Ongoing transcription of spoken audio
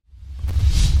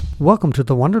Welcome to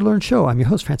the Wanderlearn Show. I'm your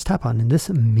host, Franz Tapon. In this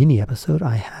mini episode,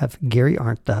 I have Gary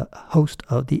Arndt, the host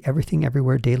of the Everything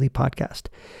Everywhere Daily podcast.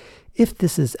 If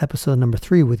this is episode number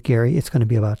 3 with Gary, it's going to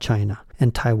be about China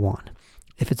and Taiwan.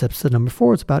 If it's episode number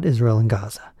 4, it's about Israel and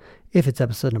Gaza. If it's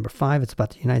episode number 5, it's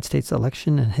about the United States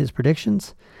election and his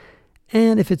predictions.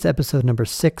 And if it's episode number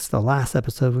 6, the last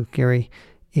episode with Gary,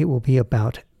 it will be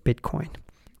about Bitcoin.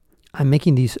 I'm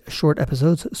making these short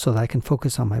episodes so that I can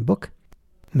focus on my book.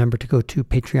 Remember to go to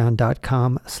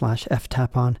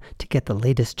patreon.com/ftapon to get the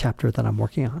latest chapter that I'm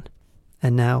working on.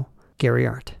 And now, Gary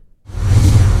Arndt.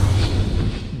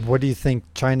 What do you think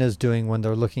China's doing when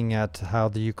they're looking at how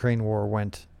the Ukraine war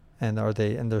went? And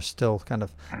they're still kind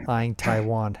of eyeing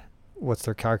Taiwan? What's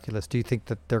their calculus? Do you think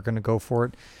that they're going to go for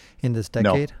it in this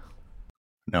decade?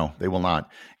 No, they will not.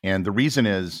 And the reason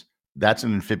is that's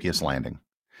an amphibious landing.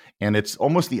 And it's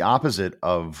almost the opposite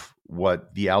of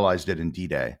what the Allies did in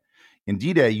D-Day. In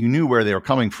D-Day, you knew where they were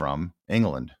coming from,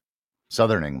 England,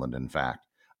 southern England, in fact.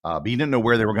 But you didn't know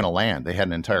where they were going to land. They had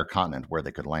an entire continent where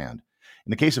they could land.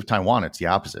 In the case of Taiwan, it's the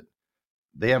opposite.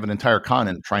 They have an entire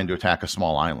continent trying to attack a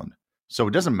small island. So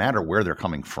it doesn't matter where they're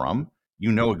coming from.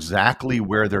 You know exactly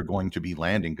where they're going to be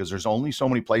landing because there's only so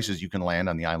many places you can land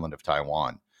on the island of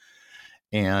Taiwan.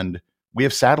 And we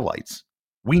have satellites.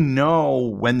 We know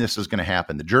when this is going to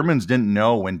happen. The Germans didn't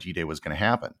know when D-Day was going to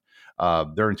happen.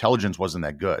 Their intelligence wasn't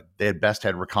that good. They at best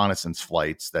had reconnaissance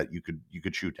flights that you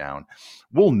could shoot down.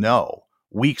 We'll know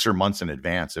weeks or months in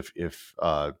advance if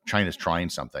China's trying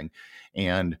something,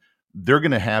 and they're going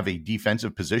to have a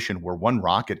defensive position where one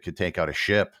rocket could take out a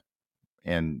ship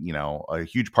and a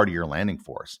huge part of your landing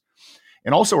force.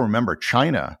 And also remember,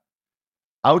 China,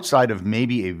 outside of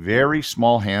maybe a very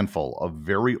small handful of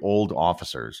very old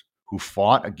officers who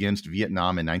fought against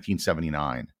Vietnam in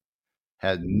 1979.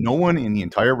 Had no one in the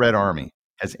entire Red Army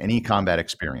has any combat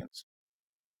experience.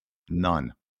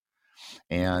 None.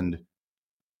 And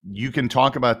you can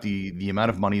talk about the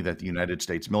amount of money that the United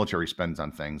States military spends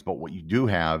on things, but what you do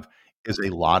have is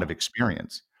a lot of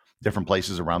experience. Different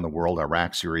places around the world,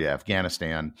 Iraq, Syria,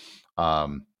 Afghanistan.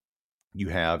 You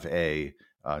have a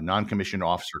non-commissioned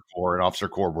officer corps, an officer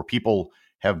corps where people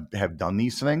have done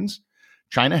these things.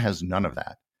 China has none of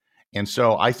that. And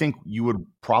so I think you would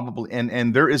probably,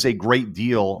 and there is a great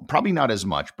deal, probably not as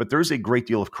much, but there's a great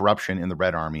deal of corruption in the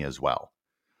Red Army as well.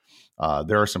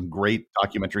 There are some great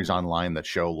documentaries online that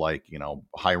show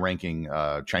high-ranking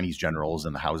Chinese generals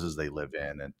and the houses they live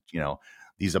in and,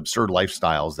 these absurd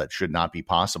lifestyles that should not be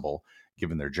possible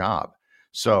given their job.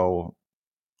 So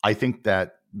I think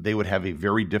that they would have a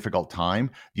very difficult time.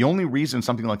 The only reason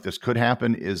something like this could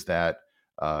happen is that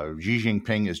Xi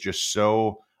Jinping is just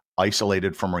so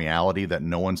isolated from reality that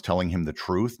no one's telling him the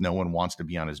truth. No one wants to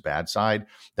be on his bad side,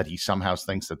 that he somehow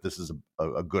thinks that this is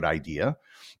a good idea.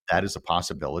 That is a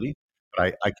possibility,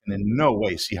 but I can in no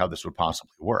way see how this would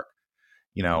possibly work.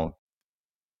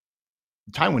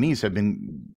 Taiwanese have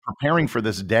been preparing for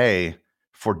this day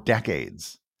for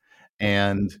decades,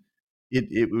 and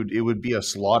it would be a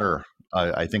slaughter,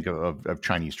 I think, of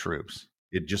Chinese troops.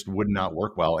 It just would not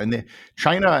work well. And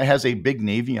China has a big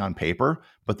navy on paper,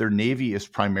 but their navy is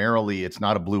it's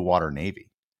not a blue water navy.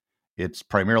 It's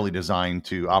primarily designed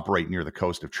to operate near the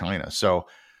coast of China. So,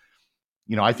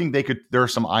 I think there are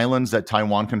some islands that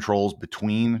Taiwan controls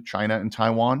between China and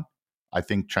Taiwan. I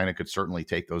think China could certainly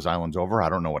take those islands over. I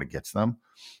don't know what it gets them.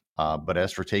 But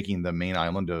as for taking the main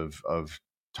island of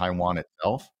Taiwan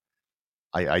itself,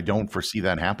 I don't foresee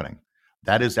that happening.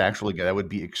 That would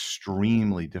be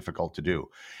extremely difficult to do.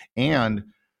 And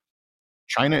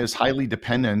China is highly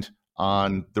dependent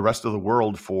on the rest of the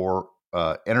world for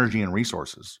energy and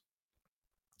resources.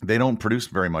 They don't produce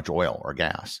very much oil or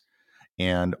gas.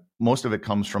 And most of it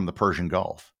comes from the Persian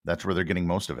Gulf. That's where they're getting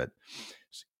most of it.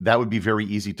 That would be very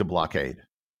easy to blockade.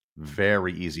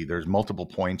 Very easy. There's multiple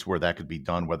points where that could be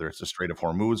done, whether it's the Strait of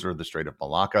Hormuz or the Strait of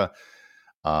Malacca.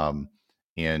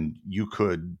 And you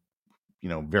could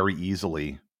very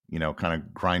easily, kind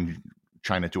of grind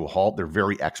China to a halt. They're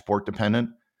very export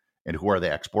dependent. And who are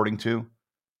they exporting to?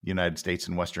 The United States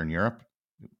and Western Europe.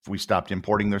 If we stopped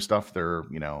importing their stuff, so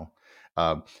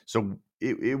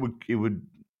it would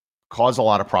cause a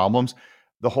lot of problems.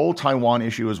 The whole Taiwan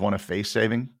issue is one of face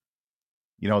saving.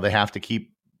 They have to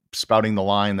keep spouting the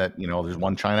line that, there's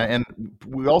one China. And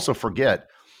we also forget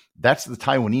that's the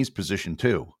Taiwanese position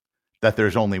too, that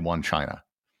there's only one China.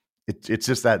 It's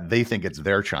just that they think it's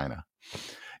their China.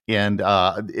 And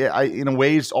in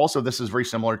ways, also, this is very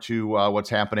similar to what's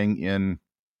happening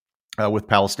with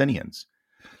Palestinians.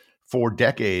 For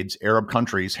decades, Arab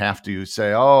countries have to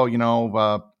say,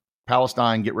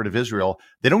 Palestine, get rid of Israel.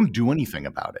 They don't do anything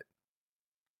about it,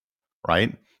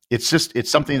 right? it's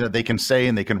something that they can say,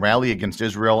 and they can rally against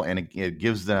Israel, and it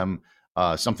gives them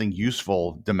something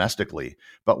useful domestically.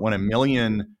 But when a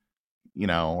million,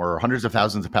 or hundreds of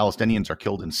thousands of Palestinians are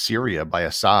killed in Syria by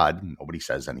Assad, nobody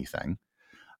says anything.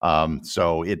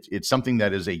 So it's something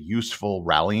that is a useful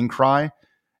rallying cry.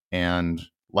 And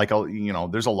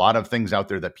there's a lot of things out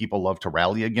there that people love to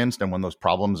rally against. And when those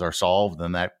problems are solved,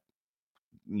 then that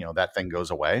thing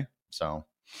goes away. So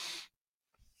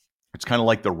it's kind of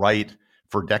like the right.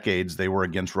 For decades, they were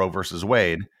against Roe versus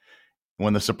Wade.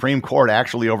 When the Supreme Court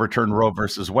actually overturned Roe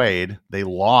versus Wade, they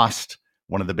lost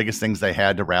one of the biggest things they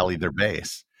had to rally their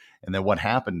base. And then what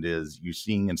happened is you're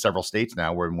seeing in several states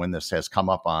now where when this has come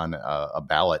up on a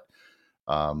ballot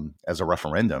as a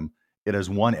referendum, it has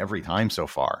won every time so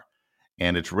far.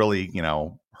 And it's really,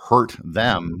 hurt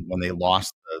them when they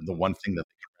lost the one thing that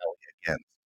they could rally against.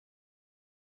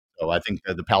 So I think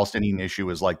that the Palestinian issue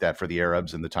is like that for the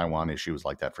Arabs, and the Taiwan issue is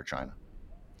like that for China.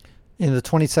 In the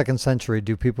 22nd century,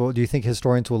 do you think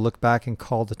historians will look back and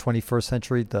call the 21st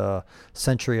century the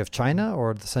century of China,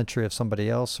 or the century of somebody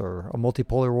else, or a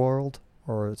multipolar world,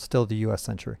 or still the U.S.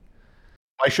 century?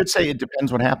 I should say it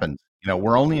depends what happens.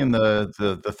 We're only in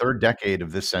the third decade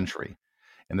of this century,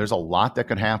 and there's a lot that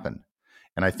could happen.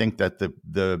 And I think that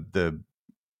the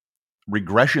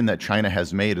regression that China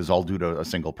has made is all due to a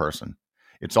single person.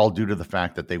 It's all due to the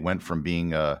fact that they went from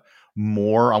being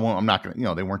I'm not going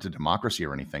to, they weren't a democracy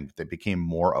or anything, but they became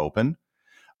more open.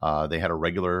 They had a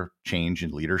regular change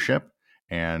in leadership.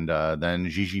 And then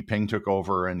Xi Jinping took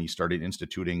over, and he started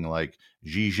instituting like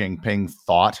Xi Jinping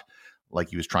thought, like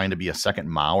he was trying to be a second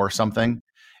Mao or something.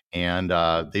 And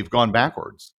they've gone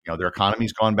backwards. Their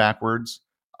economy's gone backwards.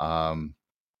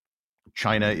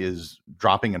 China is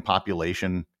dropping in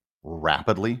population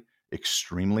rapidly,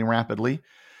 extremely rapidly.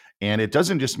 And it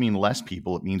doesn't just mean less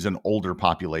people, it means an older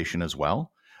population as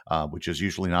well, which is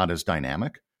usually not as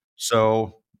dynamic.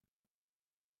 So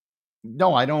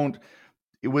no, I don't.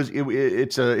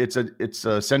 It's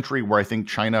a century where I think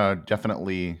China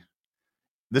definitely,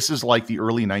 this is like the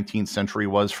early 19th century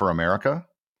was for America.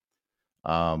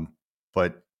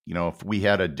 But if we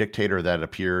had a dictator that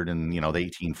appeared in the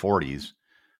 1840s,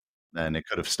 then it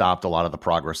could have stopped a lot of the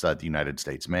progress that the United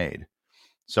States made.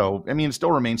 So, I mean, it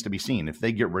still remains to be seen. If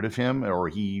they get rid of him or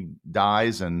he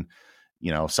dies and,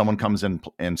 someone comes in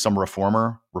and some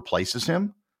reformer replaces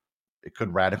him, it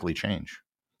could radically change.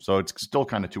 So it's still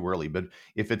kind of too early. But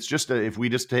if it's just if we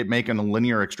just make a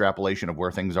linear extrapolation of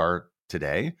where things are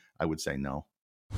today, I would say no.